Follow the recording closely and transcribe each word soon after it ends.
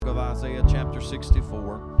Isaiah chapter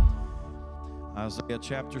 64. Isaiah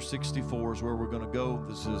chapter 64 is where we're going to go.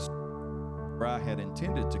 This is where I had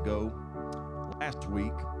intended to go last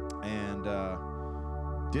week and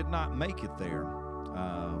did not make it there.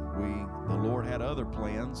 The Lord had other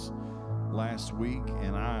plans last week,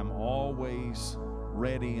 and I am always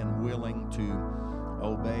ready and willing to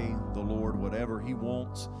obey the Lord, whatever He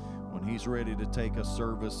wants, when He's ready to take a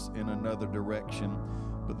service in another direction.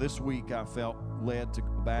 But this week I felt led to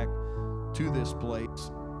go back to this place,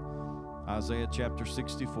 Isaiah chapter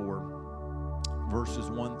 64, verses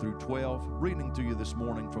 1 through 12, reading to you this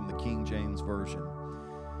morning from the King James Version.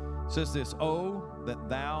 It says this, "Oh, that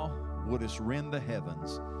thou wouldest rend the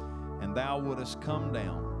heavens, and thou wouldest come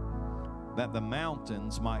down, that the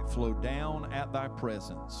mountains might flow down at thy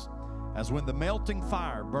presence. As when the melting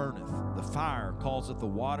fire burneth, the fire causeth the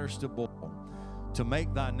waters to boil, to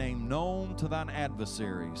make thy name known to thine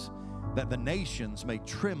adversaries, that the nations may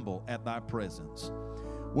tremble at thy presence.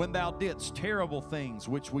 When thou didst terrible things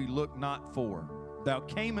which we looked not for, thou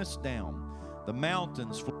camest down, the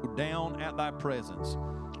mountains flowed down at thy presence.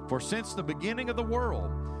 For since the beginning of the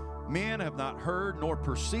world, men have not heard nor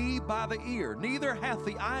perceived by the ear, neither hath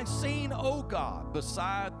the eye seen, O God,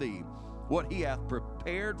 beside thee, what He hath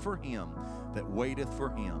prepared for him that waiteth for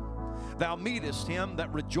Him. Thou meetest him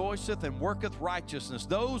that rejoiceth and worketh righteousness,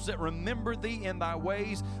 those that remember thee in thy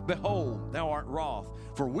ways. Behold, thou art wroth,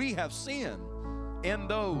 for we have sinned. In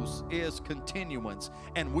those is continuance,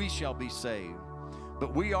 and we shall be saved.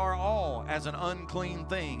 But we are all as an unclean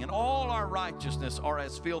thing, and all our righteousness are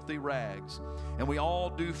as filthy rags. And we all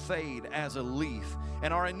do fade as a leaf,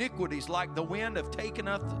 and our iniquities like the wind have taken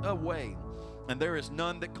us away. And there is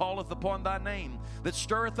none that calleth upon thy name, that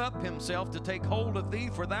stirreth up himself to take hold of thee.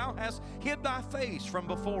 For thou hast hid thy face from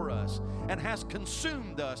before us, and hast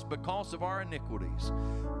consumed us because of our iniquities.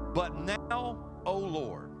 But now, O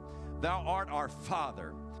Lord, thou art our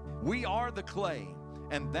Father. We are the clay,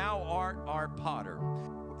 and thou art our potter,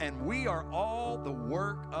 and we are all the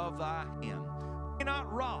work of thy hand. Be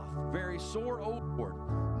not wroth, very sore, O Lord,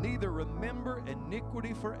 neither remember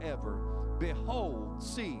iniquity forever. Behold,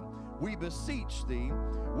 see, we beseech thee,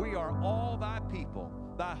 we are all thy people.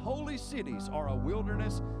 Thy holy cities are a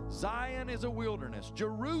wilderness. Zion is a wilderness.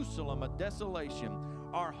 Jerusalem a desolation.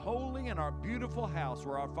 Our holy and our beautiful house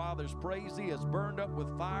where our fathers praise thee is burned up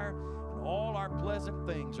with fire, and all our pleasant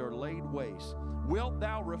things are laid waste. Wilt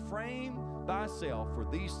thou refrain thyself for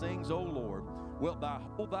these things, O Lord? Wilt thou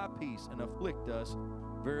hold thy peace and afflict us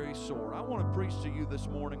very sore?" I want to preach to you this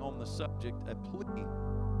morning on the subject, a plea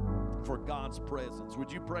for God's presence.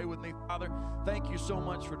 Would you pray with me? Father, thank you so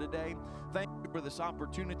much for today. Thank you for this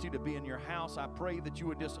opportunity to be in your house. I pray that you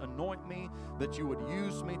would just anoint me, that you would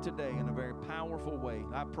use me today in a very powerful way.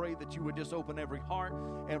 I pray that you would just open every heart,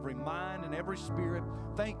 every mind, and every spirit.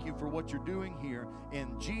 Thank you for what you're doing here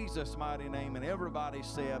in Jesus' mighty name. And everybody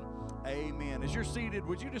said, amen. As you're seated,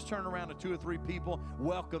 would you just turn around to 2 or 3 people,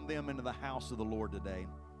 welcome them into the house of the Lord today.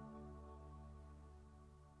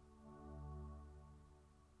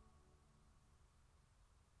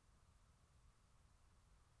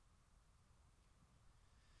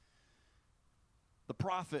 The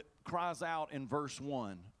prophet cries out in verse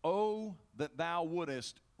 1, "Oh, that thou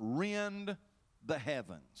wouldest rend the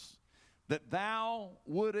heavens, that thou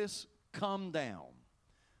wouldest come down,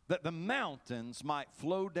 that the mountains might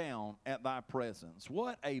flow down at thy presence."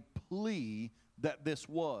 What a plea that this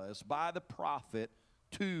was by the prophet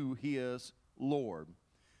to his Lord.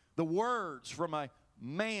 The words from a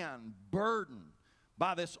man burdened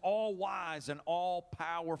by this all-wise and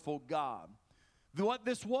all-powerful God. What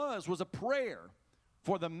this was a prayer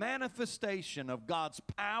for the manifestation of God's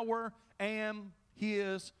power and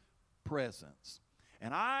His presence.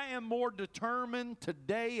 And I am more determined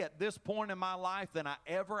today at this point in my life than I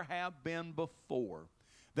ever have been before,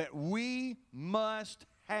 that we must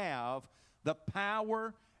have the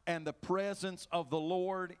power and the presence of the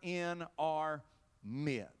Lord in our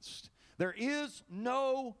midst. There is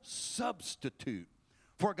no substitute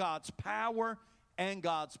for God's power and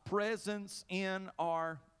God's presence in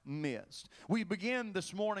our midst. We begin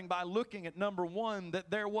this morning by looking at number 1, that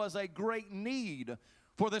there was a great need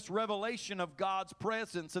for this revelation of God's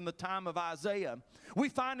presence in the time of Isaiah. We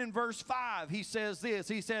find in verse 5, he says this,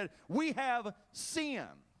 he said, "We have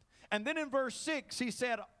sinned." And then in verse 6, he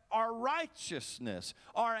said, "Our righteousness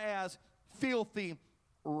are as filthy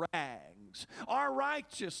rags." Our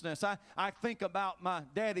righteousness. I think about my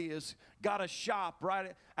daddy has got a shop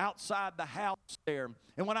right outside the house there.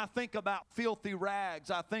 And when I think about filthy rags,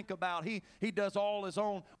 I think about he does all his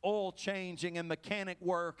own oil changing and mechanic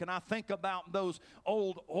work. And I think about those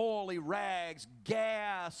old oily rags,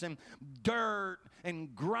 gas and dirt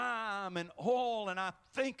and grime and oil, and I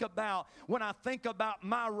think about, when I think about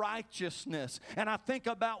my righteousness, and I think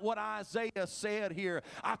about what Isaiah said here,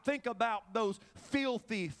 I think about those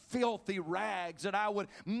filthy, filthy rags that I would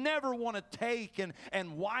never want to take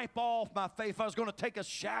and wipe off my face. If I was going to take a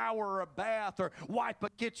shower or a bath or wipe a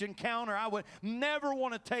kitchen counter, I would never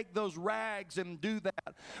want to take those rags and do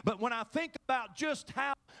that. But when I think about just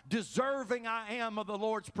how deserving I am of the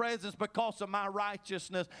Lord's presence because of my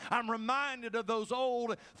righteousness, I'm reminded of those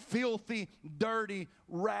old, filthy, dirty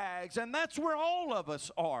rags. And that's where all of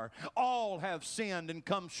us are. All have sinned and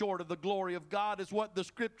come short of the glory of God, is what the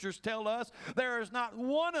Scriptures tell us. There is not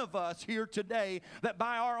one of us here today that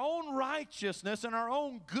by our own righteousness and our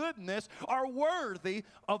own goodness are worthy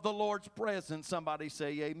of the Lord's presence. Somebody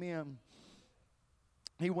say amen.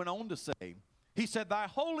 He went on to say, he said, thy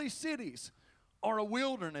holy cities are a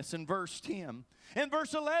wilderness, in verse 10. In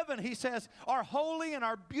verse 11, he says, our holy and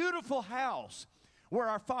our beautiful house, where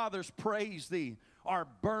our fathers praise thee, are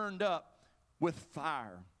burned up with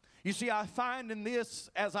fire. You see, I find in this,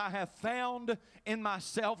 as I have found in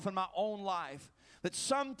myself and my own life, that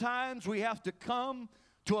sometimes we have to come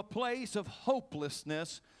to a place of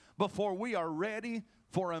hopelessness before we are ready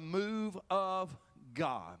for a move of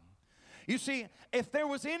God. You see, if there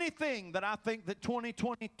was anything that I think that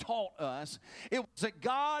 2020 taught us, it was that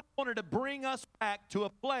God wanted to bring us back to a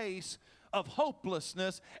place of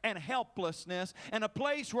hopelessness and helplessness, and a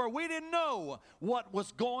place where we didn't know what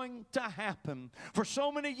was going to happen. For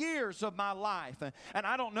so many years of my life, and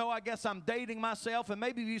I don't know, I guess I'm dating myself, and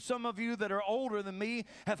maybe some of you that are older than me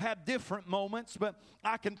have had different moments, but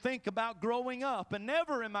I can think about growing up, and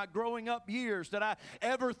never in my growing up years did I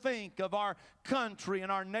ever think of our country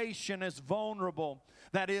and our nation as vulnerable.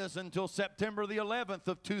 That is until September the 11th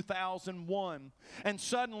of 2001. And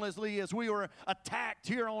suddenly, as we were attacked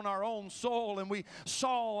here on our own soil, and we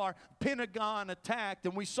saw our Pentagon attacked,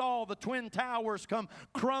 and we saw the Twin Towers come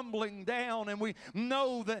crumbling down, and we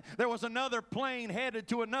know that there was another plane headed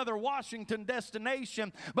to another Washington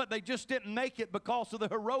destination, but they just didn't make it because of the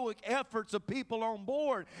heroic efforts of people on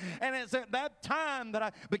board. And it's at that time that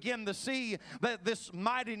I began to see that this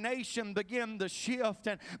mighty nation began to shift.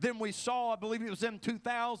 And then we saw, I believe it was in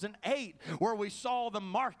 2008, where we saw the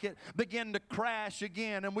market begin to crash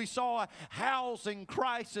again, and we saw a housing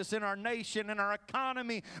crisis in our nation, and our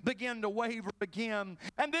economy begin to waver again.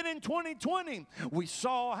 And then in 2020, we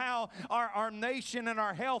saw how our nation and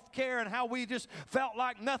our health care, and how we just felt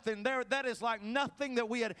like nothing. That is like nothing that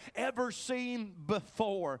we had ever seen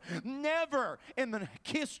before. Never in the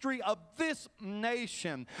history of this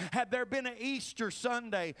nation had there been an Easter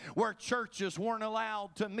Sunday where churches weren't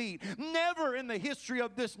allowed to meet. Never in the history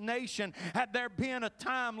of this nation had there been a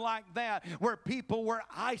time like that where people were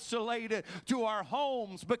isolated to our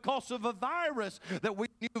homes because of a virus that we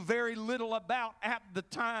knew very little about at the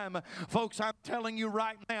time. Folks, I'm telling you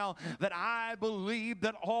right now that I believe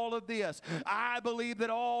that all of this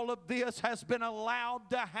has been allowed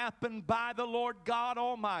to happen by the Lord God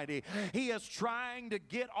Almighty. He is trying to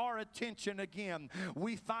get our attention again.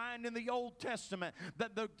 We find in the Old Testament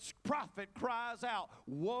that the prophet cries out,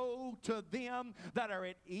 woe to them that are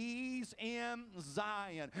at ease in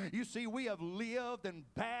Zion. You see, we have lived and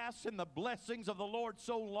basked in the blessings of the Lord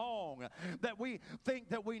so long that we think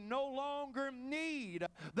that we no longer need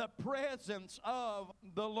the presence of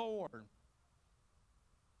the Lord.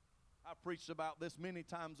 I've preached about this many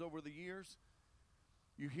times over the years.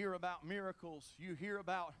 You hear about miracles. You hear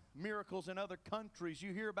about miracles in other countries.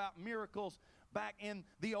 You hear about miracles back in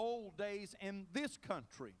the old days in this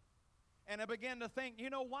country. And I began to think, you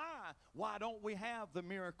know, why? Why don't we have the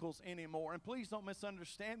miracles anymore? And please don't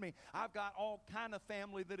misunderstand me. I've got all kind of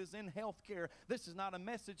family that is in health care. This is not a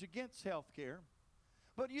message against health care.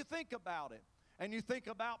 But you think about it. And you think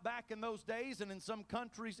about back in those days, and in some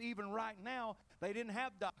countries even right now, they didn't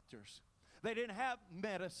have doctors. They didn't have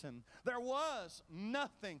medicine. There was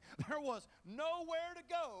nothing. There was nowhere to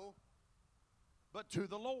go but to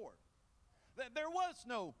the Lord. There was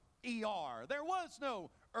no ER. There was no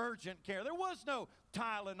urgent care. There was no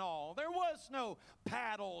Tylenol. There was no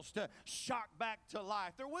paddles to shock back to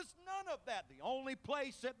life. There was none of that. The only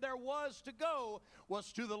place that there was to go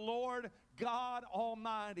was to the Lord God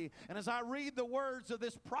Almighty. And as I read the words of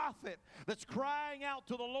this prophet that's crying out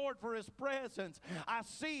to the Lord for his presence, I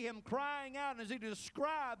see him crying out as he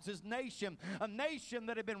describes his nation, a nation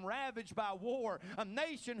that had been ravaged by war, a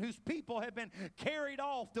nation whose people had been carried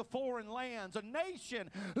off to foreign lands, a nation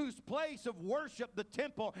whose place of worship, the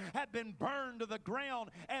temple, had been burned to the ground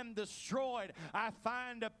and destroyed. I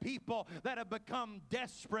find a people that have become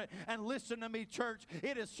desperate. And listen to me, church,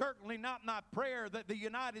 it is certainly not my prayer that the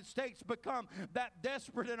United States become become that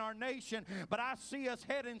desperate in our nation, but I see us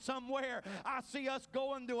heading somewhere. I see us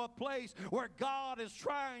going to a place where God is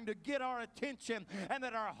trying to get our attention, and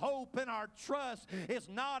that our hope and our trust is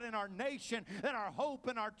not in our nation, that our hope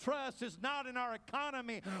and our trust is not in our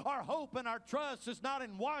economy, our hope and our trust is not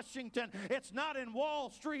in Washington, it's not in Wall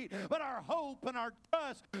Street, but our hope and our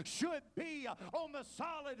trust should be on the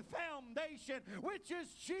solid foundation, which is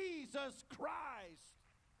Jesus Christ.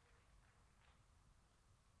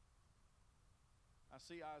 I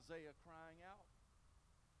see Isaiah crying out.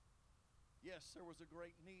 Yes, there was a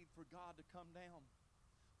great need for God to come down.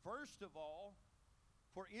 First of all,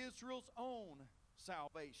 for Israel's own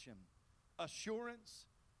salvation, assurance,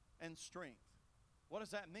 and strength. What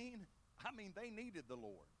does that mean? I mean, they needed the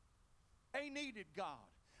Lord. They needed God.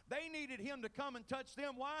 They needed Him to come and touch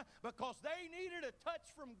them. Why? Because they needed a touch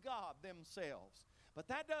from God themselves. But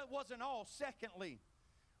that wasn't all. Secondly,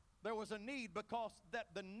 there was a need because that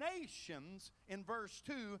the nations, in verse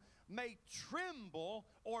 2, may tremble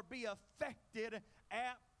or be affected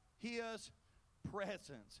at His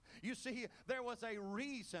presence. You see, there was a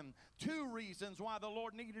reason, two reasons why the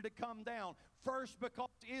Lord needed to come down. First, because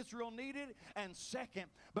Israel needed, and second,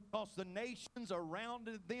 because the nations around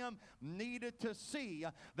them needed to see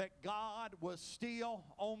that God was still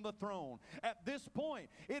on the throne. At this point,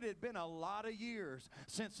 it had been a lot of years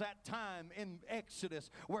since that time in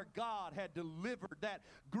Exodus where God had delivered that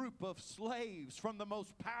group of slaves from the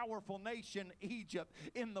most powerful nation, Egypt,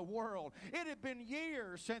 in the world. It had been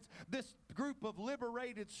years since this group of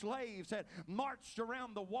liberated slaves had marched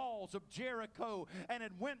around the walls of Jericho and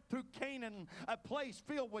had went through Canaan, a place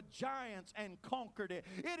filled with giants, and conquered it.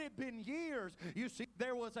 It had been years. You see,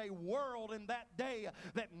 there was a world in that day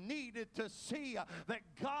that needed to see that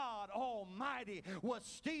God Almighty was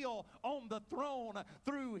still on the throne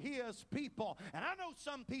through His people. And I know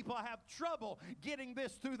some people have trouble getting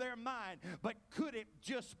this through their mind, but could it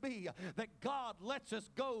just be that God lets us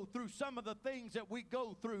go through some of the things that we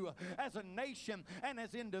go through as a nation and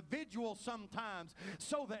as individuals sometimes,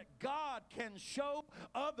 so that God can show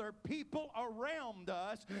other people around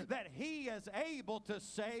us that He is able to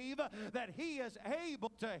save, that He is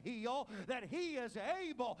able to heal, that He is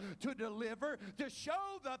able to deliver, to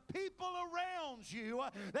show the people around you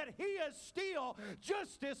that He is still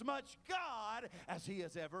just as much God as He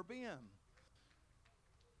has ever been.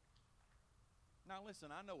 Now listen,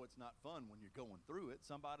 I know it's not fun when you're going through it.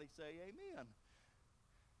 Somebody say amen.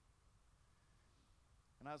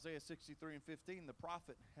 In Isaiah 63 and 15, the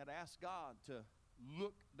prophet had asked God to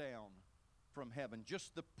look down from heaven.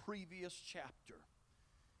 Just the previous chapter,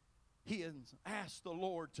 he had asked the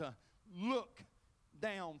Lord to look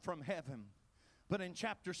down from heaven. But in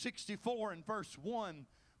chapter 64 and verse 1,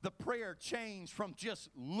 the prayer changed from just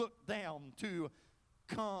look down to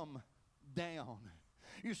come down.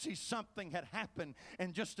 You see, something had happened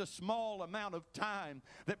in just a small amount of time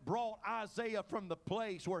that brought Isaiah from the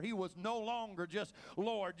place where he was no longer just,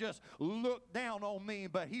 Lord, just look down on me,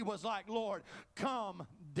 but he was like, Lord, come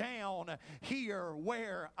down here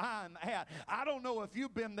where I'm at. I don't know if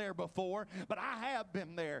you've been there before, but I have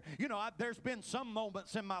been there. You know, there's been some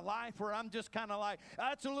moments in my life where I'm just kind of like,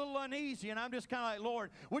 it's a little uneasy, and I'm just kind of like,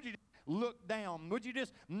 Lord, would you look down? Would you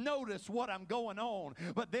just notice what I'm going on?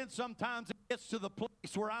 But then sometimes it gets to the place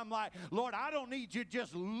where I'm like, Lord, I don't need you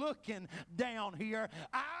just looking down here.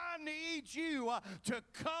 I need you to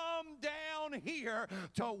come down here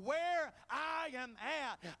to where I am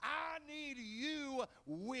at. I need you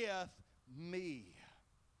with me.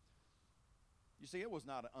 You see, it was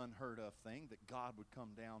not an unheard of thing that God would come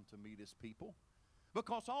down to meet His people,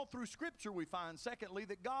 because all through Scripture we find, secondly,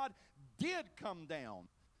 that God did come down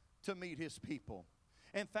to meet His people.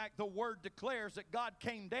 In fact, the Word declares that God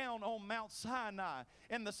came down on Mount Sinai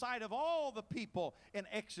in the sight of all the people in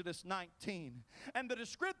Exodus 19. And the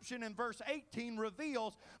description in verse 18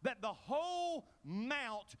 reveals that the whole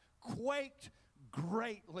mount quaked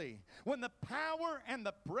greatly. When the power and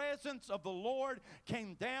the presence of the Lord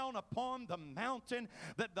came down upon the mountain,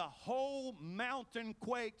 that the whole mountain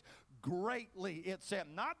quaked greatly, it said.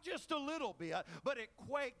 Not just a little bit, but it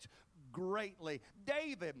quaked greatly.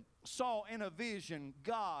 David saw in a vision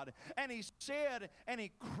God, and he said, and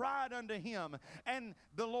he cried unto Him, and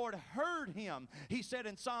the Lord heard him. He said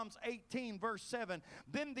in Psalms 18 verse 7,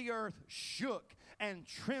 then the earth shook and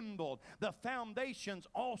trembled. The foundations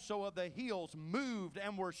also of the hills moved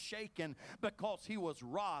and were shaken, because He was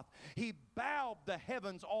wroth. He bowed the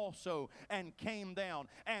heavens also and came down,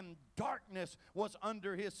 and darkness was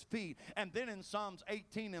under His feet. And then in Psalms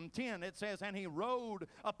 18 and 10 it says, and He rode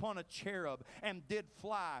upon a cherub and did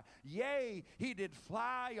fly, Yea, he did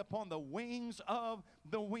fly upon the wings of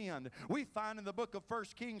the wind. We find in the book of 1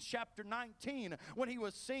 Kings chapter 19, when he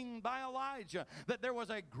was seen by Elijah, that there was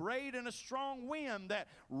a great and a strong wind that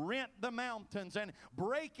rent the mountains and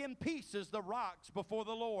break in pieces the rocks before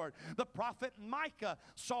the Lord. The prophet Micah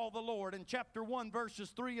saw the Lord in chapter 1 verses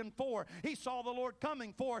 3 and 4. He saw the Lord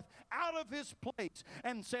coming forth out of his place,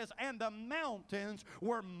 and says, and the mountains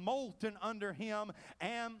were molten under him,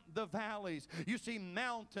 and the valleys. You see,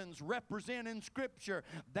 mountains represent in Scripture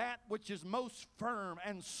that which is most firm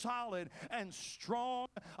and solid and strong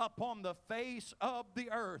upon the face of the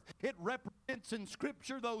earth. It represents in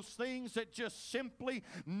Scripture those things that just simply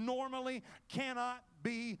normally cannot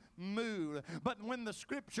be moved. But when the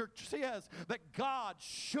Scripture says that God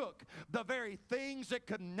shook the very things that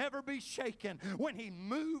could never be shaken, when he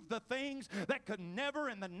moved the things that could never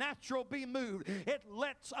in the natural be moved, it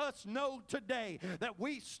lets us know today that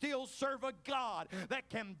we still serve a God that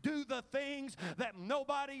can do the things that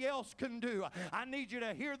nobody else can do. I need you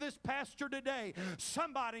to hear this, pastor, today.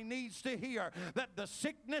 Somebody needs to hear that the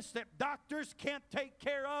sickness that doctors can't take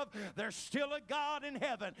care of, there's still a God in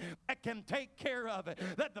heaven that can take care of it.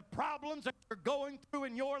 That the problems that you're going through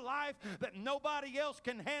in your life that nobody else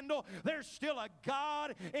can handle, there's still a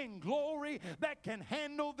God in glory that can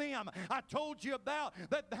handle them. I told you about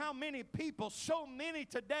that, how many people, so many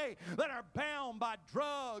today, that are bound by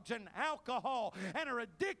drugs and alcohol and are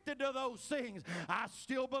addicted to those things. I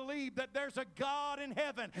still believe that there's a God in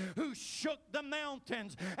heaven who shook the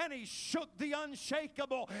mountains and he shook the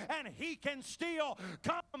unshakable, and he can still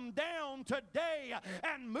come down today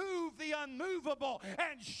and move the unmovable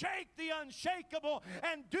and shake the unshakable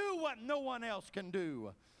and do what no one else can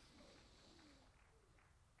do.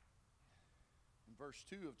 In verse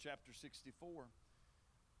 2 of chapter 64,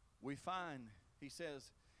 we find, he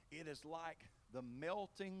says, it is like the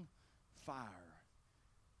melting fire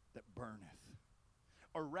that burneth,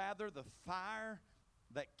 or rather the fire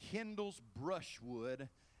that kindles brushwood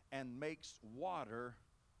and makes water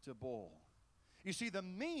to boil. You see, the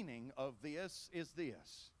meaning of this is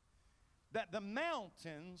this: that the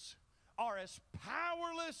mountains are as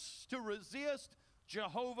powerless to resist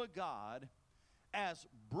Jehovah God as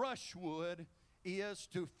brushwood is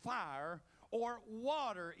to fire, or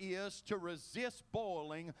water is to resist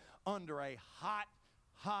boiling under a hot,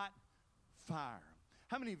 hot fire.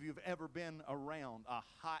 How many of you have ever been around a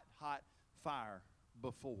hot, hot fire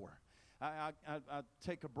before? I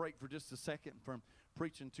take a break for just a second from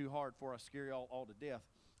preaching too hard before I scare you all to death.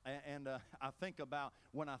 And I think about,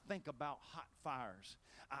 when I think about hot fires,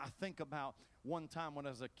 I think about one time when I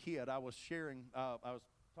was a kid, I was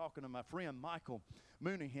talking to my friend Michael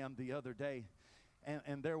Mooneyham the other day,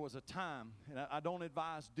 and there was a time, and I don't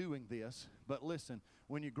advise doing this, but listen,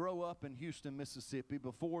 when you grow up in Houston, Mississippi,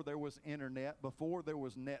 before there was internet, before there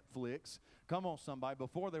was Netflix, come on somebody,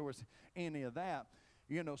 before there was any of that,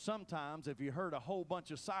 you know, sometimes if you heard a whole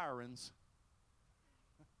bunch of sirens.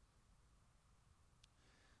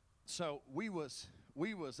 So we was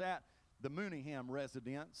at the Mooneyham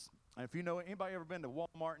residence. If you know, anybody ever been to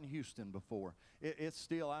Walmart in Houston before? It's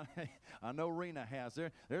still, I know Rena has.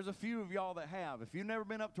 There's a few of y'all that have. If you've never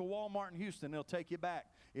been up to Walmart in Houston, they'll take you back.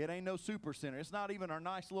 It ain't no super center. It's not even our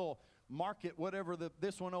nice little market, whatever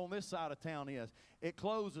this one on this side of town is. It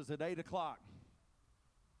closes at 8 o'clock.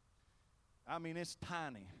 I mean, it's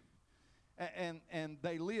tiny. And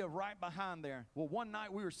they live right behind there. Well, one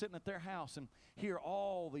night we were sitting at their house and hear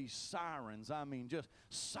all these sirens. I mean, just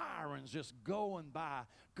sirens just going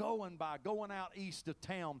out east of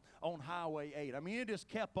town on Highway 8. I mean, it just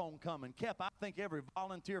kept on coming. I think every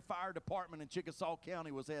volunteer fire department in Chickasaw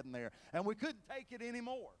County was heading there. And we couldn't take it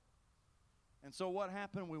anymore. And so what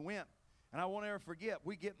happened, we went. And I won't ever forget,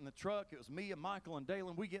 we get in the truck. It was me and Michael and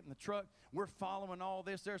Dalen. We get in the truck. We're following all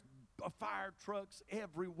this. There's fire trucks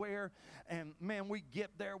everywhere, and man, we get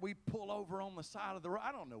there, we pull over on the side of the road.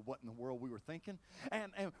 I don't know what in the world we were thinking,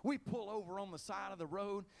 and we pull over on the side of the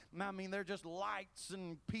road. I mean, there are just lights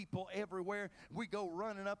and people everywhere. We go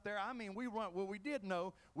running up there. I mean, we run. Well, we did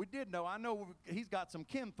know. I know he's got some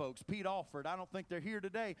kin folks. Pete Alford. I don't think they're here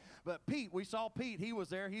today, but Pete, we saw Pete. He was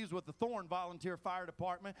there. He was with the Thorn Volunteer Fire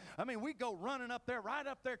Department. I mean, we go running up there, right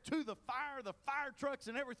up there to the fire trucks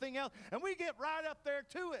and everything else, and we get right up there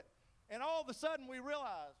to it. And all of a sudden we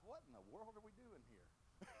realize, what in the world are we doing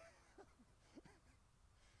here?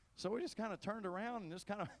 So we just kind of turned around and just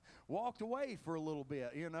kind of walked away for a little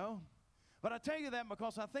bit, you know. But I tell you that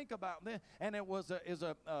because I think about this, and it was an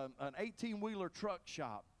 18-wheeler truck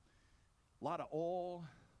shop. A lot of oil,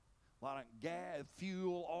 a lot of gas,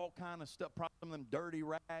 fuel, all kind of stuff, probably some of them dirty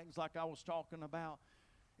rags like I was talking about,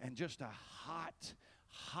 and just a hot,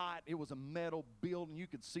 hot. It was a metal building. You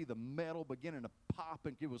could see the metal beginning to pop,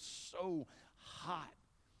 and it was so hot.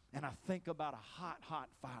 And I think about a hot, hot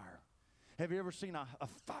fire. Have you ever seen a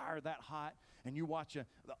fire that hot and you watch the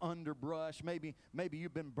underbrush? Maybe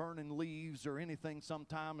you've been burning leaves or anything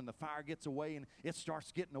sometime, and the fire gets away and it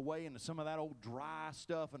starts getting away into some of that old dry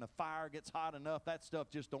stuff, and the fire gets hot enough, that stuff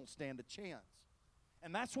just don't stand a chance.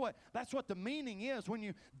 And that's what the meaning is when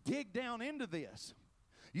you dig down into this.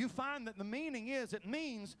 You find that the meaning is, it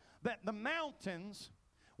means that the mountains,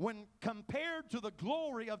 when compared to the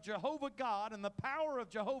glory of Jehovah God and the power of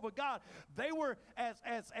Jehovah God, they were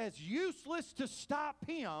as useless to stop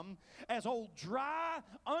him as old dry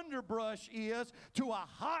underbrush is to a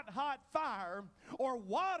hot, hot fire, or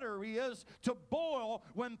water is to boil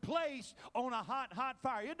when placed on a hot, hot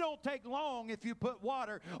fire. It don't take long if you put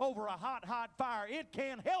water over a hot, hot fire. It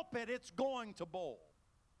can't help it. It's going to boil.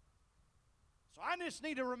 So I just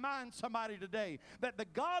need to remind somebody today that the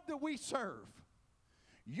God that we serve,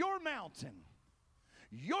 your mountain,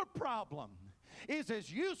 your problem, is as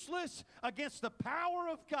useless against the power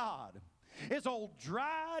of God as old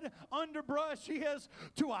dried underbrush is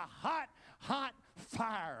to a hot, hot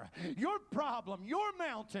fire. Your problem, your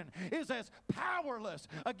mountain, is as powerless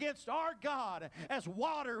against our God as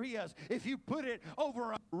water is if you put it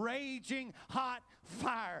over a raging hot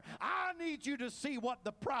fire. I need you to see what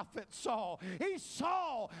the prophet saw. He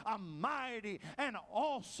saw a mighty and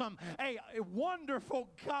awesome, a wonderful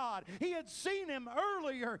God. He had seen him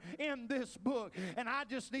earlier in this book. And I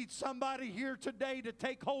just need somebody here today to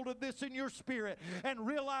take hold of this in your spirit and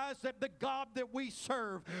realize that the God that we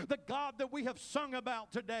serve, the God that we have sung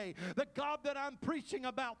about today, the God that I'm preaching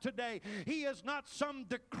about today, he is not some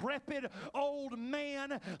decrepit old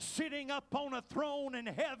man sitting up on a throne in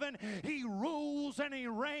heaven. He rules and he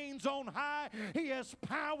reigns on high. He is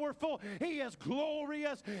powerful. He is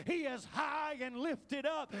glorious. He is high and lifted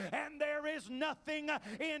up. And there is nothing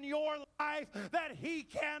in your life that he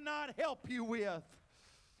cannot help you with.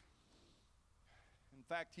 In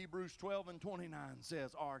fact, Hebrews 12:29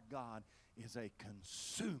 says, our God is a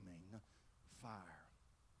consuming fire.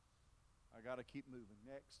 I got to keep moving.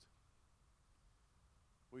 Next,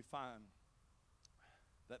 we find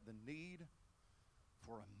that the need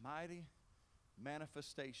for a mighty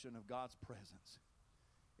manifestation of God's presence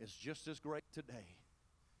is just as great today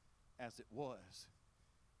as it was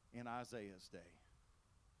in Isaiah's day.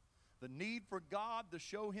 The need for God to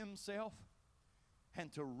show himself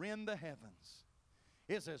and to rend the heavens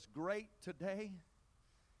is as great today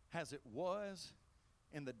as it was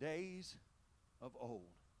in the days of old.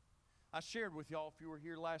 I shared with y'all if you were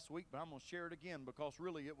here last week, but I'm going to share it again because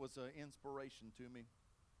really it was an inspiration to me.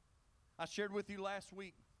 I shared with you last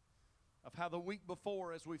week of how the week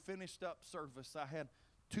before, as we finished up service, I had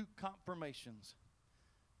 2 confirmations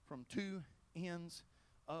from 2 ends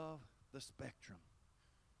of the spectrum.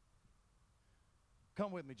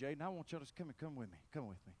 Come with me, Jaden. I want you to come with me. Come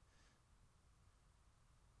with me.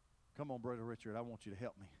 Come on, Brother Richard. I want you to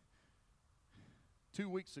help me. 2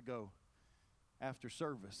 weeks ago, after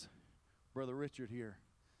service, Brother Richard here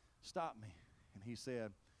stopped me, and he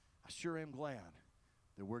said, I sure am glad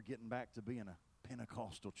that we're getting back to being a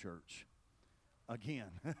Pentecostal church again.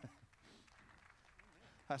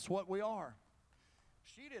 That's what we are.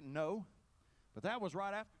 She didn't know, but that was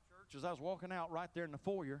right after church as I was walking out right there in the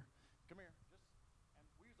foyer. Come here.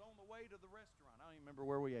 And we was on the way to the restaurant. I don't even remember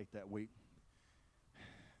where we ate that week.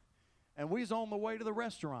 And we was on the way to the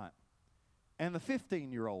restaurant. And the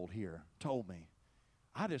 15-year-old here told me,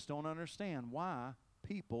 I just don't understand why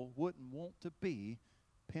people wouldn't want to be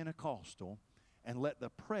Pentecostal and let the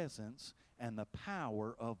presence and the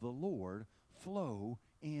power of the Lord flow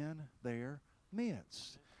in their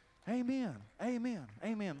midst. Amen. Amen.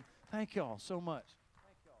 Amen. Thank y'all so much.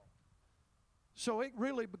 Thank y'all. So it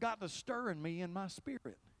really got to stirring me in my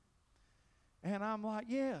spirit. And I'm like,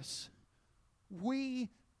 yes, we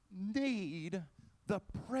need the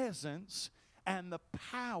presence and the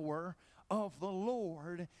power of the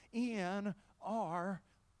Lord in our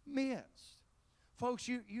midst. Folks,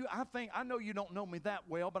 I know you don't know me that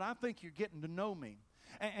well, but I think you're getting to know me.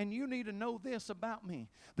 And you need to know this about me,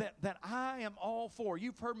 that I am all for,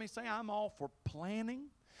 you've heard me say I'm all for planning.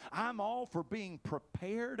 I'm all for being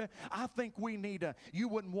prepared. I think you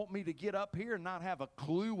wouldn't want me to get up here and not have a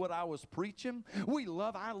clue what I was preaching.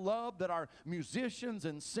 I love that our musicians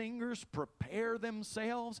and singers prepare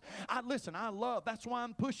themselves. That's why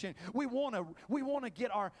I'm pushing. We want to get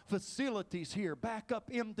our facilities here back up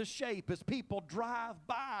into shape as people drive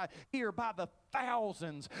by here by the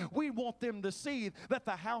thousands. We want them to see that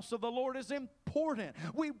the house of the Lord is in important.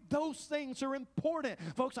 Those things are important.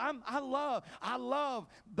 Folks, I love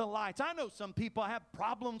the lights. I know some people have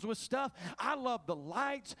problems with stuff. I love the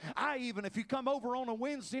lights. If you come over on a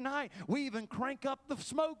Wednesday night, we even crank up the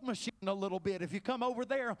smoke machine a little bit if you come over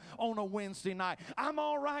there on a Wednesday night. I'm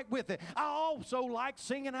all right with it. I also like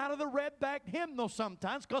singing out of the red-backed hymnal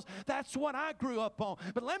sometimes because that's what I grew up on.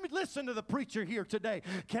 But let me listen to the preacher here today.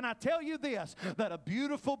 Can I tell you this, that a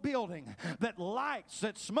beautiful building, that lights,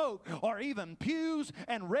 that smoke, or even pews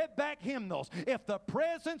and red-backed hymnals, if the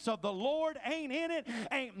presence of the Lord ain't in it,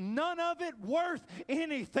 ain't none of it worth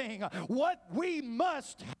anything. What we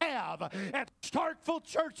must have at Starkville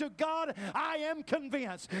Church of God, I am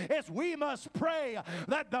convinced, is we must pray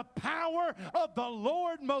that the power of the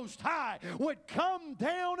Lord Most High would come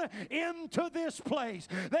down into this place,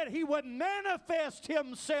 that He would manifest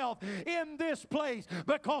Himself in this place,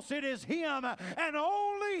 because it is Him and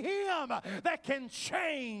only Him that can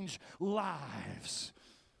change lives.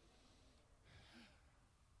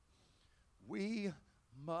 We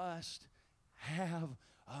must have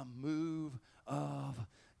a move of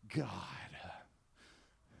God.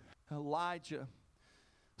 Elijah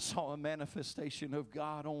saw a manifestation of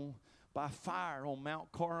God by fire on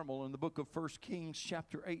Mount Carmel in the book of 1 Kings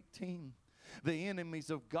chapter 18. The enemies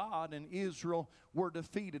of God in Israel were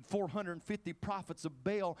defeated. 450 prophets of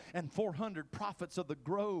Baal and 400 prophets of the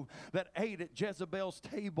grove that ate at Jezebel's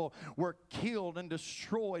table were killed and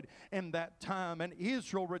destroyed in that time. And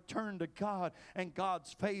Israel returned to God and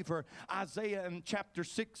God's favor. Isaiah in chapter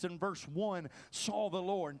 6 and verse 1 saw the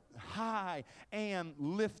Lord high and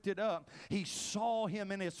lifted up. He saw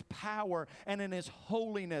Him in His power and in His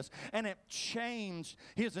holiness, and it changed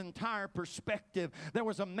his entire perspective. There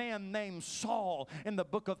was a man named Saul in the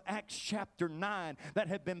book of Acts chapter 9 that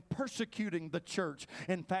had been persecuting the church.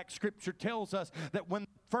 In fact, Scripture tells us that when the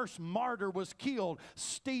first martyr was killed,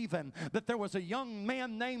 Stephen, that there was a young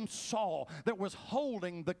man named Saul that was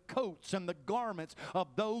holding the coats and the garments of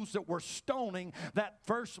those that were stoning that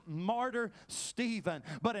first martyr, Stephen.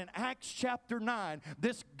 But in Acts chapter 9,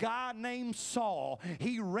 this guy named Saul,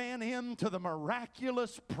 he ran into the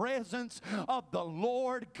miraculous presence of the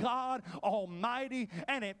Lord God Almighty,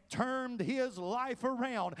 and it turned his life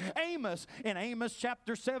around. Amos, in Amos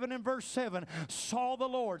chapter 7 and verse 7, saw the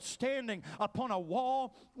Lord standing upon a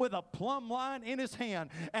wall with a plumb line in his hand.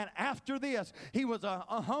 And after this, he was a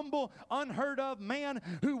humble, unheard of man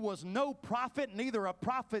who was no prophet, neither a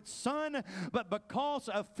prophet's son, but because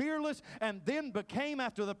of fearless, and then became,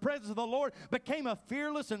 after the presence of the Lord, became a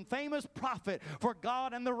fearless and famous prophet for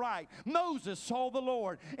God and the right. Moses saw the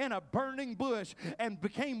Lord in a burning bush and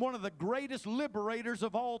became one of the greatest liberators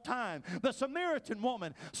of all time. The Samaritan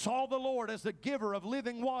woman saw the Lord as the giver of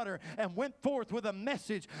living water and went forth with a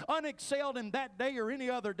message unexcelled in that day or any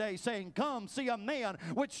other day, saying, "Come, see a man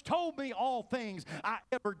which told me all things I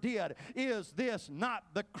ever did. Is this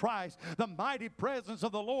not the Christ?" The mighty presence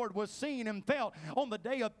of the Lord was seen and felt on the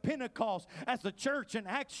day of Pentecost as the church in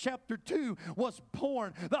Acts chapter 2 was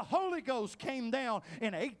born. The Holy Ghost came down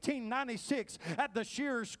in 1896 at the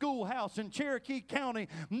Shearer Schoolhouse in Cherokee County,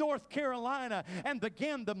 North Carolina, and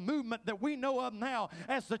began the movement that we know of now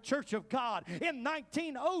as the Church of God. In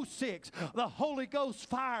 1906, the Holy Ghost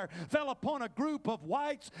fire fell upon a group of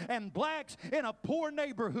whites and blacks in a poor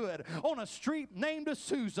neighborhood on a street named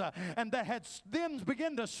Azusa, and that had then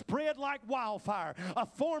begun to spread like wildfire.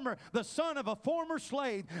 The son of a former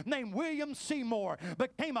slave named William Seymour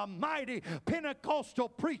became a mighty Pentecostal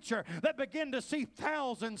preacher that began to see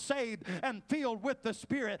thousands saved and filled with the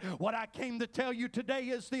Spirit. What I came to tell you today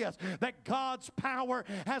is this, that God's power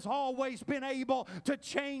has always been able to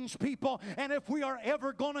change people. And if we are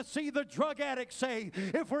ever going to see the drug addict saved,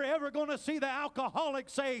 if we're ever going to see the alcoholic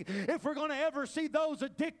saved, if we're going to ever see those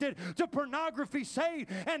addicted to pornography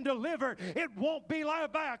saved and delivered, it won't be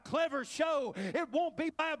like by a clever show. It won't be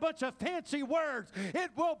by a bunch of fancy words.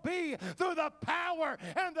 It will be through the power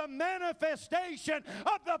and the manifestation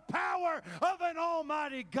of the power of an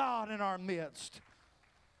almighty God in our midst.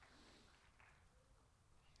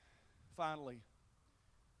 Finally,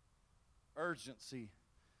 urgency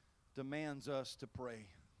demands us to pray,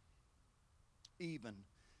 even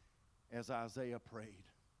as Isaiah prayed.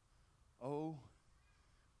 Oh,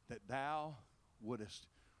 that thou wouldest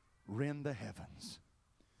rend the heavens,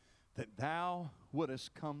 that thou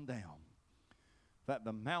wouldest come down, that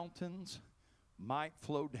the mountains might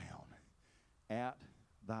flow down at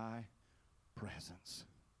thy presence.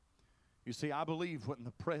 You see, I believe when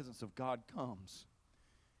the presence of God comes,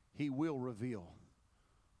 He will reveal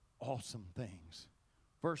awesome things.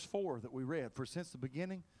 Verse 4 that we read, "For since the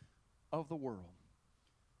beginning of the world,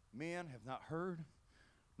 men have not heard,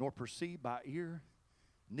 nor perceived by ear,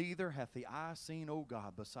 Neither hath the eye seen, O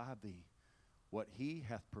God, beside thee, what he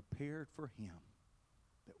hath prepared for him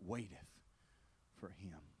that waiteth for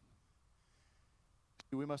him.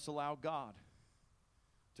 We must allow God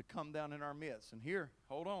to come down in our midst. And here,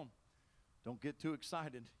 hold on. Don't get too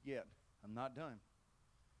excited yet. I'm not done.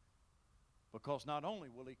 Because not only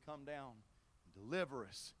will he come down and deliver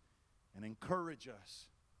us and encourage us,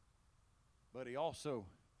 but he also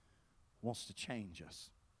wants to change us.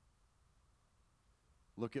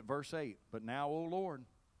 Look at verse 8. But now, O Lord,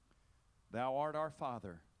 thou art our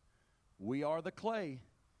Father. We are the clay,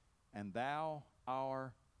 and thou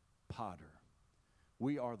our potter.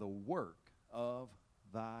 We are the work of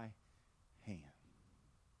thy hand.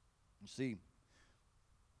 You see,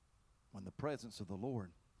 when the presence of the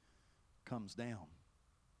Lord comes down,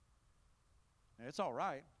 it's all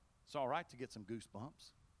right. It's all right to get some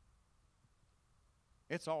goosebumps.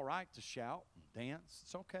 It's all right to shout and dance.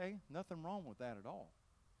 It's okay. Nothing wrong with that at all.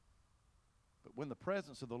 But when the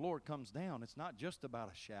presence of the Lord comes down, it's not just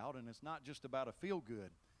about a shout, and it's not just about a feel-good.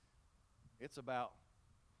 It's about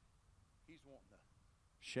he's wanting to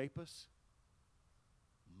shape us,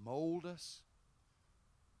 mold us,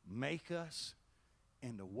 make us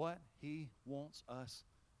into what he wants us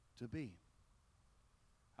to be.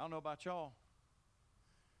 I don't know about y'all,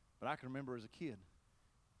 but I can remember as a kid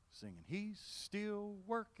singing, he's still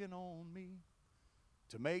working on me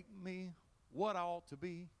to make me what I ought to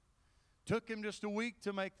be. Took him just a week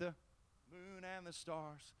to make the moon and the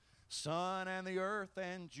stars, sun and the earth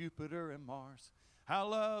and Jupiter and Mars. How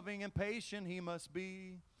loving and patient he must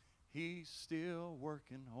be. He's still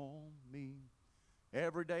working on me.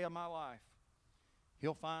 Every day of my life,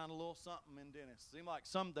 he'll find a little something in Dennis. Seems like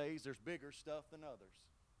some days there's bigger stuff than others.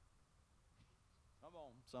 Come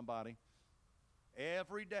on, somebody.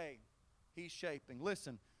 Every day he's shaping.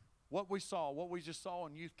 Listen, what we just saw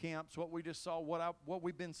in youth camps, what we just saw, what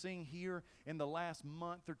we've been seeing here in the last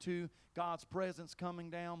month or two, God's presence coming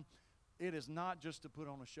down, it is not just to put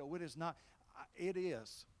on a show. It is not. It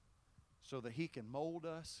is so that he can mold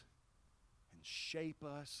us and shape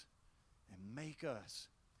us and make us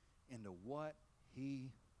into what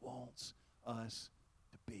he wants us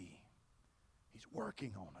to be. He's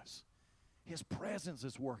working on us. His presence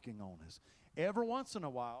is working on us. Every once in a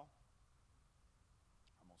while,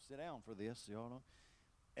 I'm going to sit down for this, y'all know.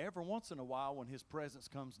 Every once in a while when his presence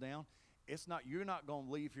comes down, you're not going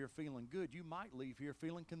to leave here feeling good. You might leave here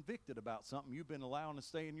feeling convicted about something you've been allowing to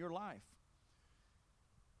stay in your life.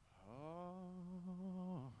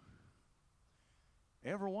 Oh.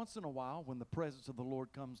 Every once in a while, when the presence of the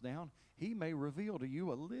Lord comes down, he may reveal to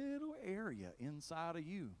you a little area inside of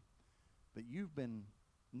you that you've been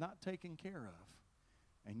not taking care of.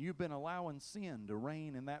 And you've been allowing sin to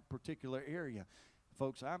reign in that particular area.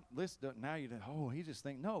 Folks, listen, now you he just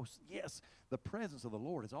think, no, yes, the presence of the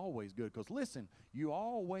Lord is always good. Because listen, you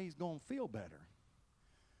always going to feel better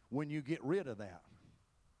when you get rid of that.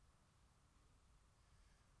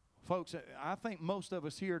 Folks, I think most of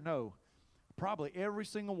us here know, probably every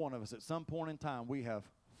single one of us at some point in time, we have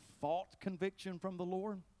fought conviction from the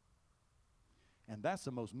Lord. And that's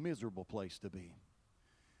the most miserable place to be.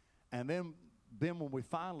 And then when we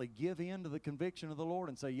finally give in to the conviction of the Lord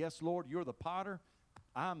and say, yes, Lord, you're the potter,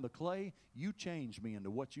 I'm the clay, you change me into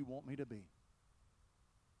what you want me to be.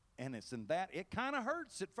 And it's in that, it kind of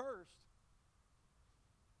hurts at first.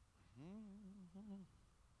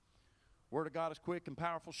 Word of God is quick and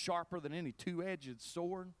powerful, sharper than any two-edged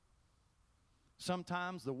sword.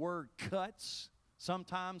 Sometimes the word cuts.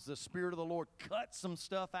 Sometimes the Spirit of the Lord cuts some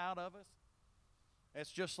stuff out of us. It's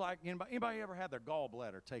just like, anybody ever had their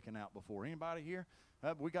gallbladder taken out before? Anybody here?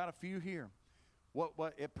 We got a few here.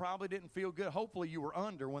 What? It probably didn't feel good. Hopefully you were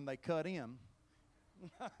under when they cut in.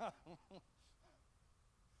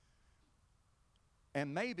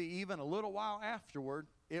 And maybe even a little while afterward,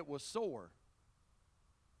 it was sore.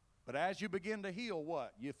 But as you begin to heal,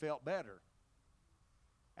 what? You felt better.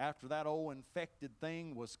 After that old infected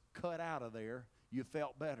thing was cut out of there, you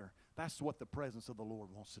felt better. That's what the presence of the Lord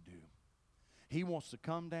wants to do. He wants to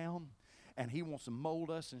come down and he wants to mold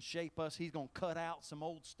us and shape us. He's going to cut out some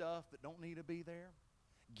old stuff that don't need to be there.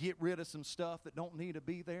 Get rid of some stuff that don't need to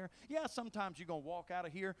be there. Yeah, sometimes you're going to walk out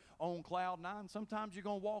of here on cloud nine. Sometimes you're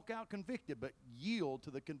going to walk out convicted, but yield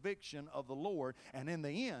to the conviction of the Lord. And in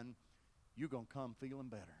the end, you're going to come feeling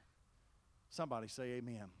better. Somebody say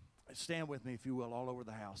amen. Stand with me, if you will, all over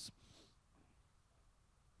the house.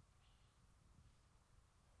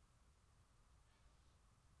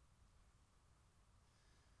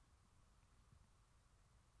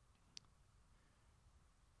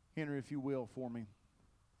 Henry, if you will, for me,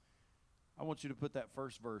 I want you to put that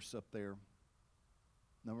first verse up there,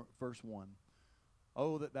 verse 1.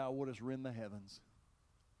 Oh, that thou wouldest rend the heavens,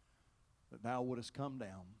 that thou wouldest come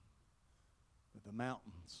down, that the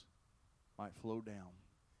mountains might flow down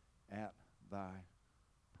at thy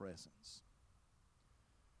presence.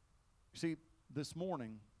 You see, this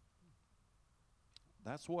morning,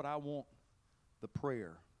 that's what I want the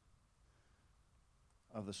prayer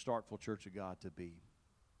of the Starkville Church of God to be.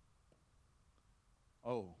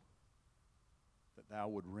 Oh, that thou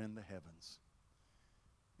would rend the heavens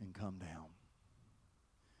and come down.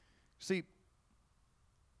 See,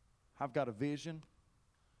 I've got a vision.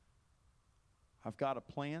 I've got a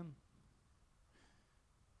plan.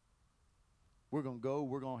 We're going to go.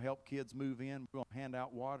 We're going to help kids move in. We're going to hand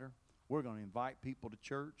out water. We're going to invite people to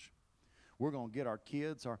church. We're going to get our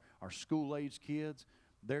kids, our school-age kids.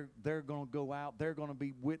 They're going to go out. They're going to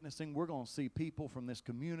be witnessing. We're going to see people from this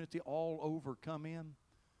community all over come in.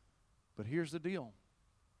 But here's the deal.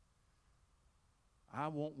 I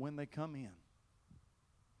want when they come in,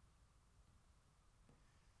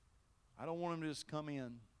 I don't want them to just come in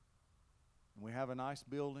and we have a nice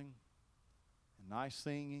building and nice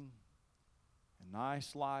singing and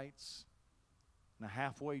nice lights and a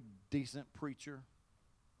halfway decent preacher.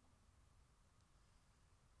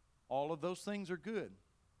 All of those things are good.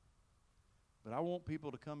 But I want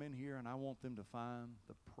people to come in here and I want them to find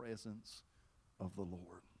the presence of the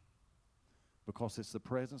Lord. Because it's the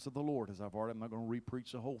presence of the Lord, as I'm not going to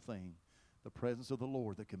re-preach the whole thing, the presence of the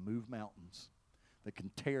Lord that can move mountains, that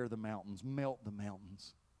can tear the mountains, melt the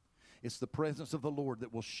mountains. It's the presence of the Lord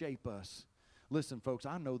that will shape us. Listen, folks,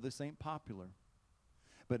 I know this ain't popular,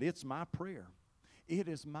 but it's my prayer. It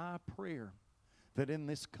is my prayer that in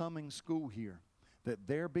this coming school year, that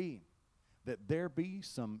there be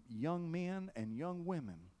some young men and young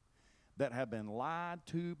women that have been lied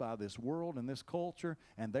to by this world and this culture,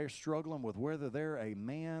 and they're struggling with whether they're a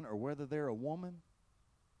man or whether they're a woman.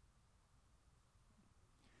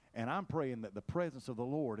 And I'm praying that the presence of the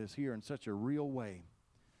Lord is here in such a real way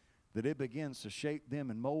that it begins to shape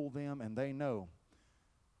them and mold them, and they know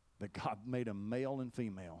that God made them male and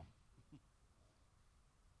female.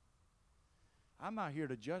 I'm not here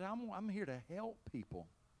to judge. I'm here to help people.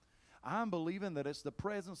 I'm believing that it's the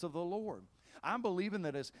presence of the Lord. I'm believing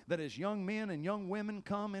that as young men and young women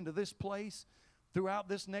come into this place throughout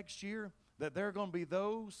this next year, that there are going to be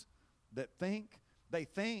those that think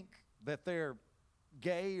that they're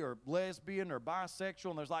gay or lesbian or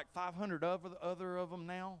bisexual, and there's like 500 other of them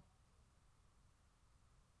now.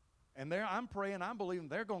 And I'm praying, I'm believing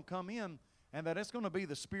they're going to come in, and that it's going to be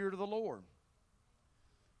the Spirit of the Lord.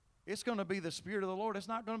 It's going to be the Spirit of the Lord. It's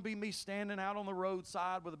not going to be me standing out on the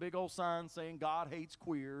roadside with a big old sign saying God hates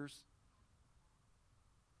queers.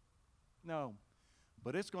 No,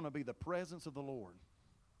 but it's going to be the presence of the Lord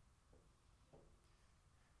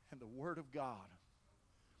and the Word of God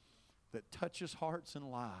that touches hearts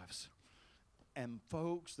and lives. And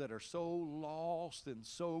folks that are so lost and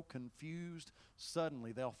so confused,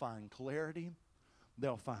 suddenly they'll find clarity,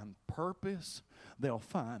 they'll find purpose, they'll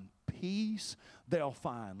find peace, they'll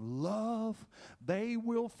find love. They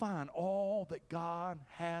will find all that God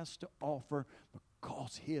has to offer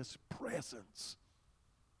because His presence.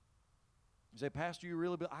 You say, Pastor, you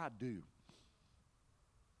really believe? I do.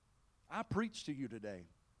 I preach to you today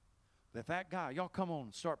that guy, y'all come on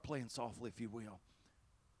and start playing softly if you will.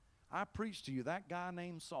 I preach to you that guy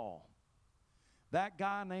named Saul. That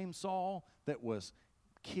guy named Saul that was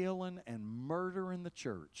killing and murdering the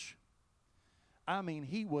church. I mean,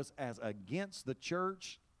 he was as against the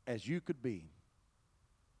church as you could be.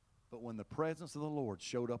 But when the presence of the Lord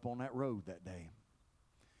showed up on that road that day,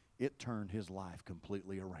 it turned his life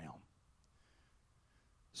completely around.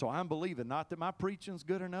 So I'm believing, not that my preaching's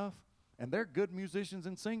good enough, and they're good musicians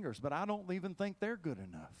and singers, but I don't even think they're good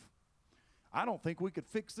enough. I don't think we could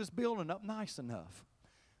fix this building up nice enough.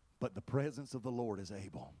 But the presence of the Lord is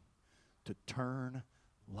able to turn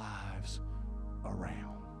lives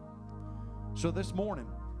around. So this morning,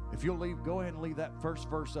 if you'll leave, go ahead and leave that first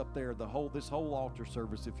verse up there, this whole altar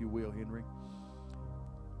service, if you will, Henry.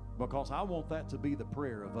 Because I want that to be the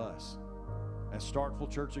prayer of us as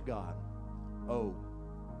Starkville Church of God. Oh,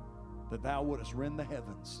 that thou wouldest rend the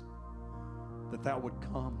heavens, that thou would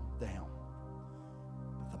come down,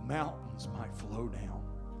 that the mountains might flow down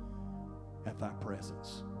at thy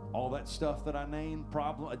presence. All that stuff that I named,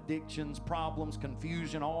 addictions, problems,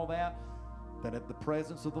 confusion, all that at the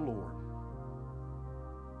presence of the Lord,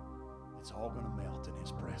 it's all going to melt in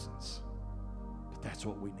His presence. But that's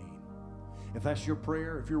what we need. If that's your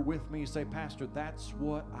prayer, if you're with me, you say, Pastor, that's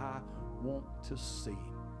what I want to see.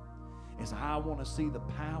 Is I want to see the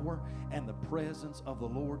power and the presence of the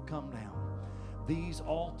Lord come down. These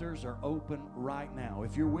altars are open right now.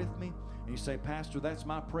 If you're with me You say, Pastor, that's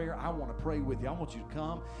my prayer. I want to pray with you. I want you to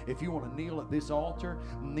come. If you want to kneel at this altar,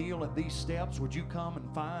 kneel at these steps, would you come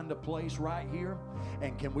and find a place right here?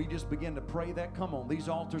 And can we just begin to pray that? Come on, these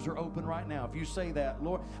altars are open right now. If you say that,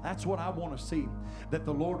 Lord, that's what I want to see, that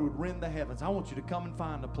the Lord would rend the heavens. I want you to come and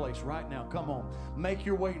find a place right now. Come on, make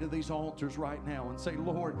your way to these altars right now and say,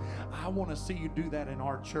 Lord, I want to see you do that in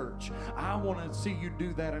our church. I want to see you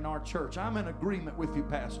do that in our church. I'm in agreement with you,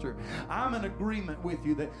 Pastor. I'm in agreement with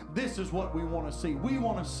you that this is what we want to see. We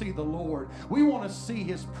want to see the Lord. We want to see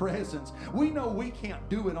His presence. We know we can't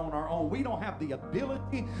do it on our own. We don't have the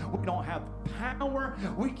ability. We don't have power.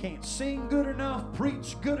 We can't sing good enough,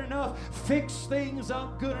 preach good enough, fix things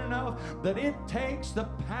up good enough. That it takes the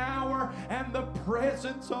power and the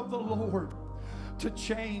presence of the Lord to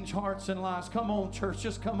change hearts and lives. Come on, church,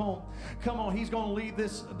 just come on. Come on, he's going to leave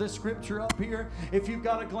this scripture up here. If you've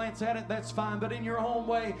got to glance at it, that's fine. But in your own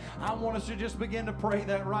way, I want us to just begin to pray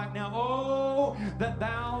that right now. Oh, that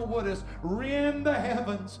thou wouldest rend the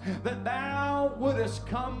heavens, that thou wouldest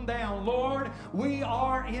come down. Lord, we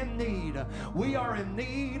are in need. We are in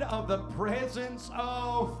need of the presence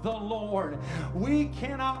of the Lord. We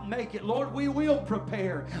cannot make it. Lord, we will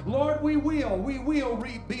prepare. Lord, we will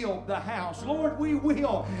rebuild the house. Lord, we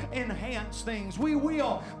will enhance things. We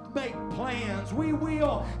will make plans. We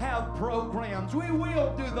will have programs. We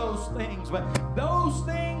will do those things. But those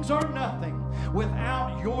things are nothing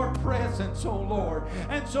without your presence, oh Lord.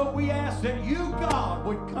 And so we ask that you, God,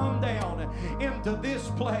 would come down into this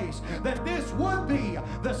place, that this would be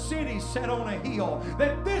the city set on a hill,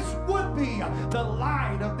 that this would be the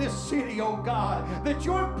light of this city, oh God, that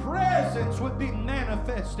your presence would be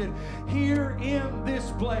manifested here in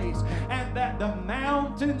this place, and that the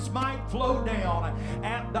mountains might flow down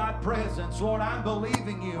at thy presence. Lord, I'm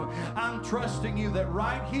believing you. I'm trusting you that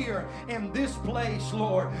right here in this place,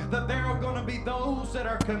 Lord, that there are going to be those that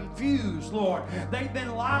are confused, Lord. They've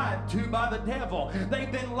been lied to by the devil.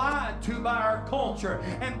 They've been lied to by our culture,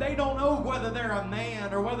 and they don't know whether they're a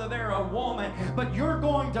man or whether they're a woman, but you're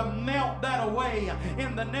going to melt that away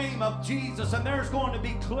in the name of Jesus, and there's going to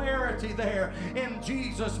be clarity there in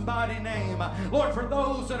Jesus' mighty name. Lord, for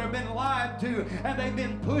those that have been lied to and they've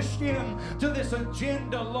been pushed in to this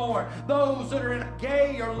agenda, Lord, those that are in a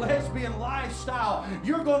gay or lesbian lifestyle,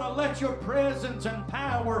 you're going to let your presence and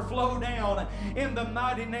power flow down in the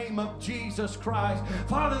mighty name of Jesus Christ.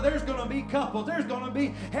 Father, there's going to be couples, there's going to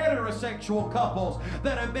be heterosexual couples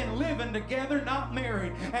that have been living together, not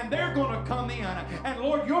married, and they're going to come in, and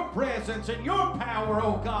Lord, your presence and your power,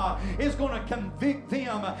 oh God, is going to convict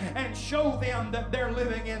them and show them that they're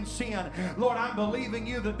living in sin. Lord, I'm believing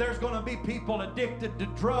you that there's going to be people addicted to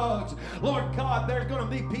drugs. Lord God, there's going to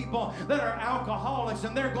be people that are alcoholics,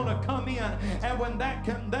 and they're going to come in, and when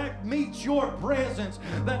that meets your presence,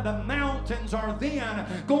 that the mountains are then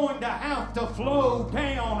going to have to flow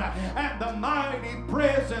down at the mighty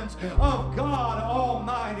presence of God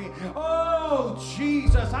Almighty. Oh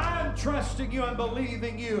Jesus, I'm trusting you and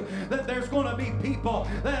believing you that there's going to be people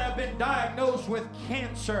that have been diagnosed with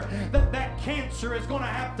cancer, that cancer is going to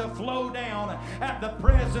have to flow down at the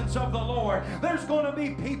presence of the Lord. There's going to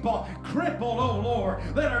be people crippled, oh Lord,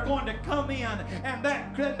 that are going to come in, and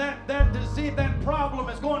that disease, that problem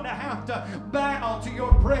is going to have to bow to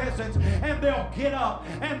your presence, and they'll get up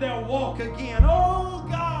and they'll walk again. Oh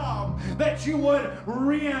God, that you would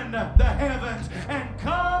rend the heavens and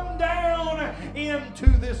come down into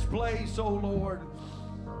this place, oh Lord.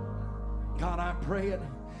 God, I pray it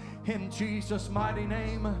in Jesus' mighty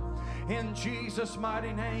name. In Jesus'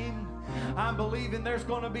 mighty name. I'm believing there's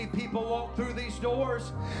going to be people walk through these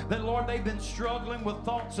doors that, Lord, they've been struggling with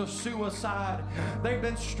thoughts of suicide. They've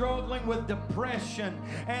been struggling with depression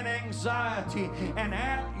and anxiety. And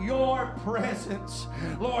at your presence,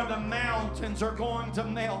 Lord, the mountains are going to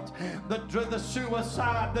melt. The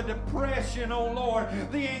suicide, the depression, oh Lord,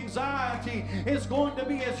 the anxiety is going to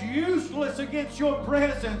be as useless against your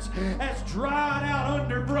presence as dried out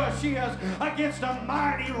underbrush is against a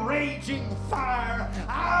mighty raging fire.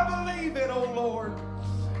 I believe it, oh Lord,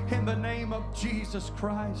 in the name of Jesus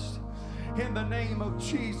Christ. In the name of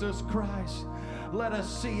Jesus Christ. Let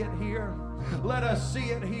us see it here. Let us see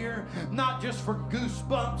it here, not just for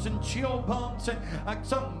goosebumps and chill bumps and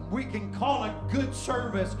something we can call a good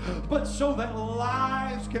service, but so that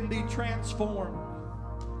lives can be transformed.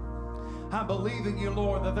 I'm believing you,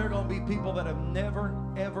 Lord, that there are going to be people that have never,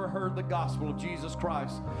 ever heard the gospel of Jesus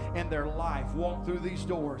Christ in their life walk through these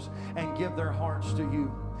doors and give their hearts to you.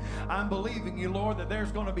 I'm believing you, Lord, that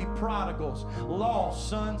there's going to be prodigals, lost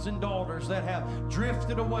sons and daughters that have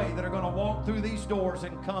drifted away, that are going to walk through these doors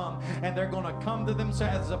and come, and they're going to come to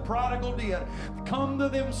themselves, as the prodigal did, come to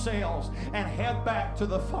themselves and head back to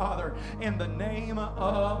the Father in the name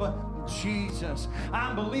of Jesus.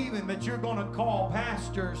 I'm believing that you're going to call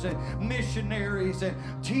pastors and missionaries and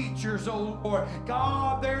teachers, oh Lord.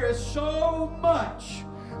 God, there is so much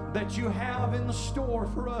that you have in store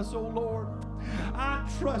for us, oh Lord. I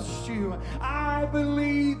trust you. I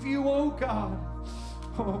believe you, oh God.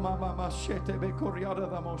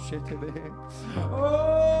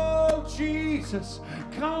 Oh, Jesus,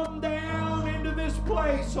 come down into this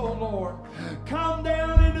place, oh Lord. Come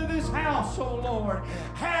down into this house, oh Lord.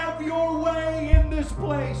 Have your way in this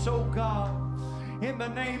place, oh God. In the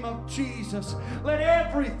name of Jesus, let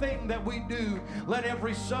everything that we do, let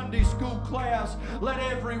every Sunday school class, let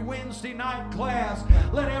every Wednesday night class,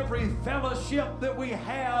 let every fellowship that we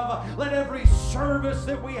have, let every service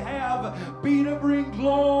that we have be to bring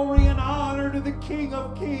glory and honor to the King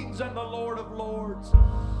of Kings and the Lord of Lords.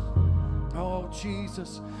 Oh,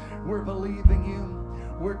 Jesus, we're believing you.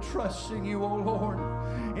 We're trusting you, oh Lord,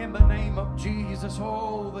 in the name of Jesus.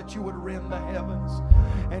 Oh, that you would rend the heavens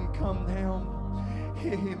and come down.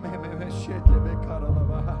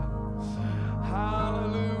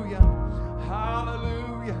 Hallelujah,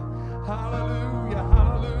 hallelujah, hallelujah,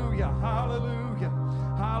 hallelujah, hallelujah,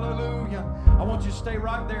 hallelujah. I want you to stay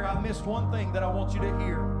right there. I missed one thing that I want you to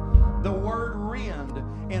hear. The word rend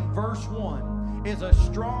in verse 1 is a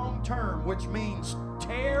strong term which means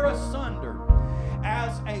tear asunder,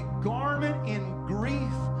 as a garment in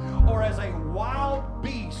grief, or as a wild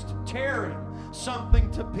beast tearing something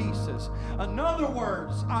to pieces. In other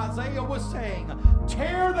words, Isaiah was saying,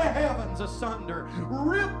 tear the heavens asunder,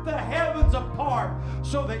 rip the heavens apart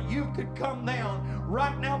so that you could come down.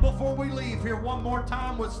 Right now, before we leave here one more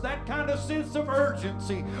time, with that kind of sense of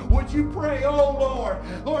urgency, would you pray, oh Lord,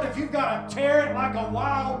 Lord, if you've got to tear it like a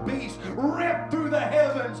wild beast, rip through the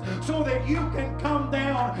heavens so that you can come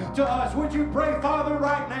down to us. Would you pray, Father,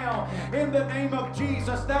 right now, in the name of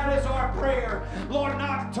Jesus? That is our prayer. Lord,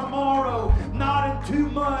 not tomorrow, not in 2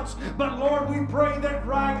 months, but Lord, we pray that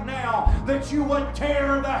right now that you would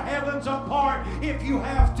tear the heavens apart, if you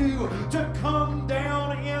have to come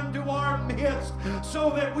down into our midst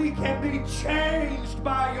so that we can be changed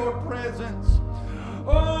by your presence.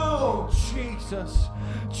 Oh, Jesus,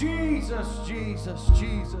 Jesus, Jesus,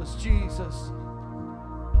 Jesus, Jesus.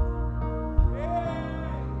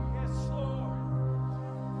 Yes, Lord.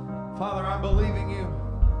 Father, I'm believing you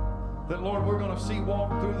that, Lord, we're going to see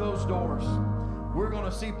walk through those doors. We're going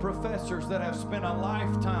to see professors that have spent a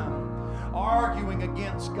lifetime arguing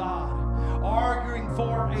against God, arguing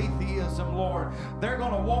for atheism, Lord. They're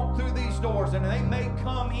going to walk through these doors, and they may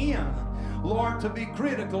come in, Lord, to be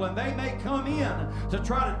critical, and they may come in to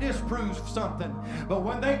try to disprove something. But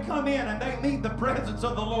when they come in and they meet the presence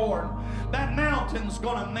of the Lord, that mountain's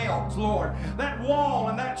going to melt, Lord. That wall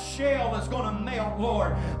and that shell is going to melt,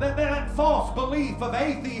 Lord. That false belief of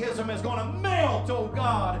atheism is going to melt, oh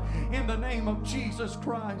God, in the name of Jesus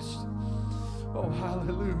Christ. Oh,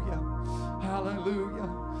 hallelujah, hallelujah,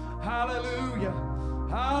 hallelujah,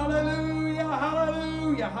 hallelujah,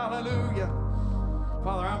 hallelujah, hallelujah.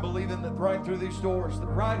 Father, I'm believing that right through these doors, that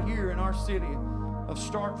right here in our city of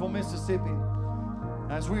Starkville, Mississippi,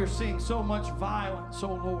 as we are seeing so much violence,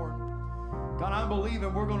 oh Lord, God, I'm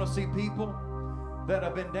believing we're going to see people that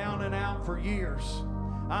have been down and out for years.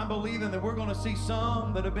 I'm believing that we're going to see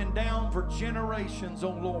some that have been down for generations,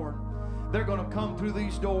 oh Lord. They're going to come through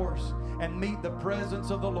these doors and meet the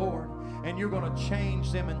presence of the Lord, and you're going to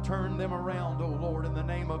change them and turn them around, oh Lord, in the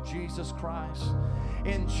name of Jesus Christ.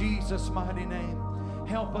 In Jesus' mighty name.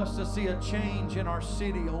 Help us to see a change in our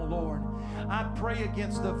city, oh Lord. I pray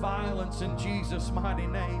against the violence in Jesus' mighty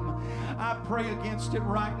name. I pray against it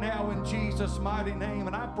right now in Jesus' mighty name.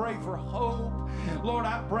 And I pray for hope. Lord,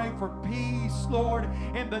 I pray for peace, Lord,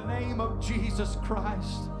 in the name of Jesus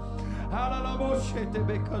Christ.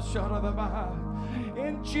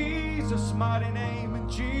 In Jesus' mighty name, in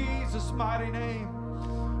Jesus' mighty name.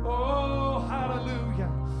 Oh,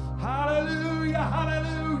 hallelujah, hallelujah,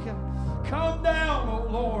 hallelujah. Come down, oh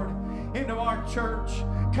Lord, into our church.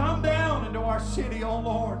 Come down into our city, oh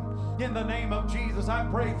Lord. In the name of Jesus, I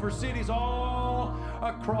pray for cities all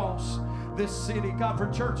across this city. God, for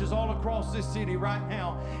churches all across this city right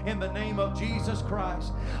now, in the name of Jesus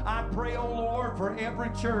Christ. I pray, oh Lord, for every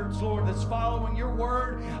church, Lord, that's following your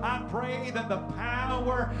word. I pray that the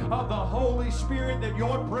power of the Holy Spirit, that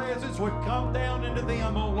your presence would come down into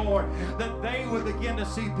them, oh Lord, that they would begin to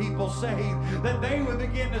see people saved, that they would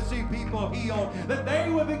begin to see people healed, that they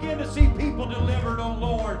would begin to see people delivered, oh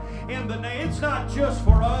Lord, in the name. It's not just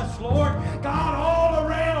for us, Lord. God, all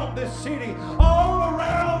around this city, all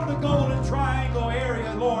around the Golden Triangle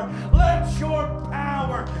area, Lord, let your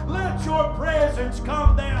power, let your presence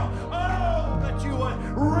come down. Oh, that you would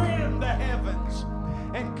rend the heavens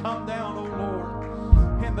and come down, oh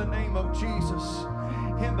Lord, in the name of Jesus.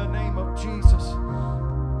 In the name of Jesus.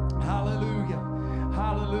 Hallelujah.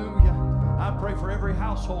 Hallelujah. I pray for every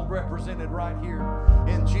household represented right here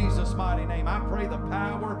in Jesus' mighty name. I pray the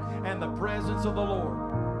power and the presence of the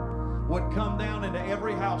Lord would come down into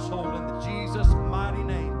every household in Jesus' mighty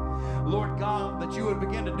name. Lord God, that you would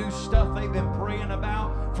begin to do stuff they've been praying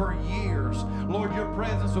about for years. Lord, your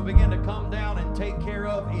presence will begin to come down and take care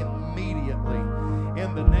of immediately.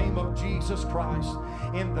 In the name of Jesus Christ.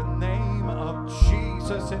 In the name of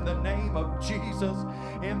Jesus. In the name of Jesus.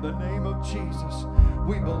 In the name of Jesus.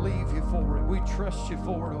 We believe you for it. We trust you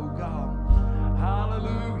for it, oh God.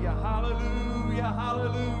 Hallelujah, hallelujah,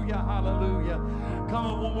 hallelujah, hallelujah. Come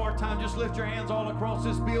on, one more time. Just lift your hands all across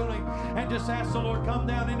this building and just ask the Lord, come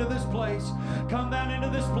down into this place. Come down into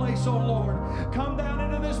this place, oh Lord. Come down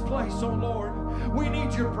into this place, oh Lord. We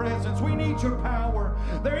need your presence. We need your power.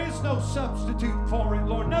 There is no substitute for it,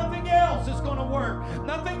 Lord. Nothing else is going to work.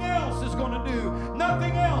 Nothing else is going to do.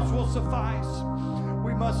 Nothing else will suffice.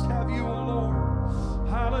 We must have you, oh Lord.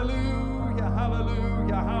 Hallelujah,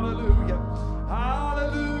 hallelujah, hallelujah.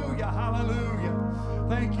 Hallelujah, hallelujah.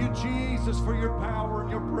 Thank you, Jesus, for your power and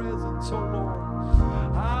your presence, oh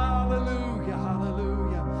Lord. Hallelujah, hallelujah.